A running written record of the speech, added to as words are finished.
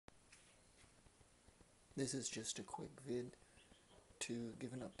This is just a quick vid to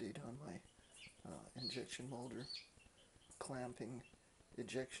give an update on my injection molder clamping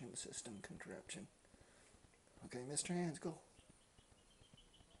ejection system contraption. Okay, Mr. Hands, go.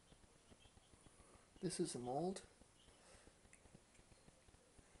 This is a mold.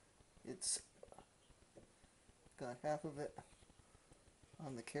 It's got half of it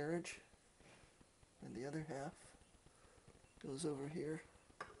on the carriage and the other half goes over here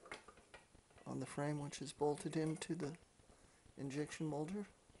on the frame, which is bolted into the injection molder.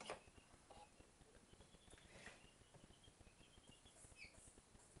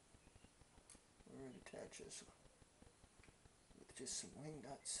 Where it attaches with just some wing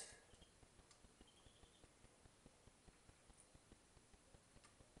nuts.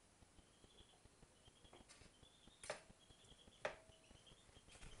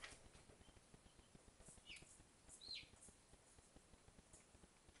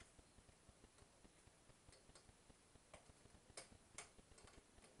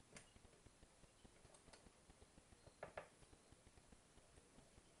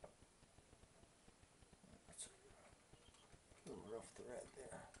 Little rough thread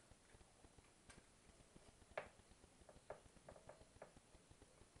there.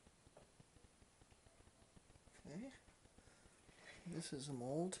 Okay, this is a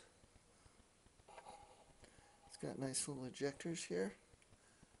mold. It's got nice little ejectors here.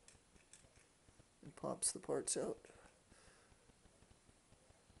 It pops the parts out.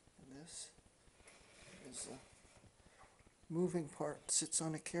 And this is a moving part, sits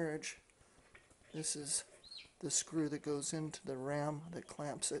on a carriage. This is the screw that goes into the ram that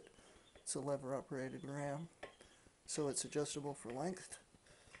clamps it. It's a lever operated ram, so it's adjustable for length.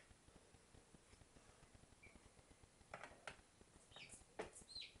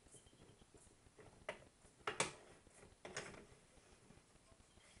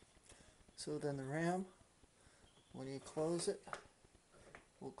 So then the ram, when you close it,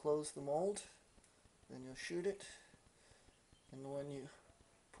 will close the mold, then you'll shoot it, and when you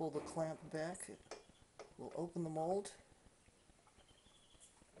pull the clamp back, it will open the mold.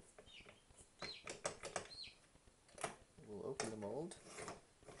 We'll open the mold,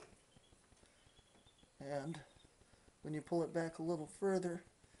 and when you pull it back a little further,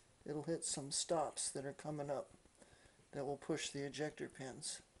 it'll hit some stops that are coming up that will push the ejector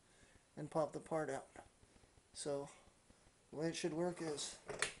pins and pop the part out. So the way it should work is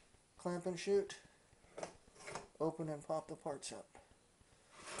clamp and shoot, open and pop the parts out.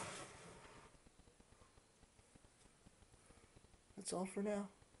 That's all for now.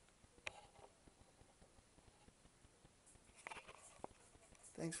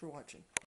 Thanks for watching.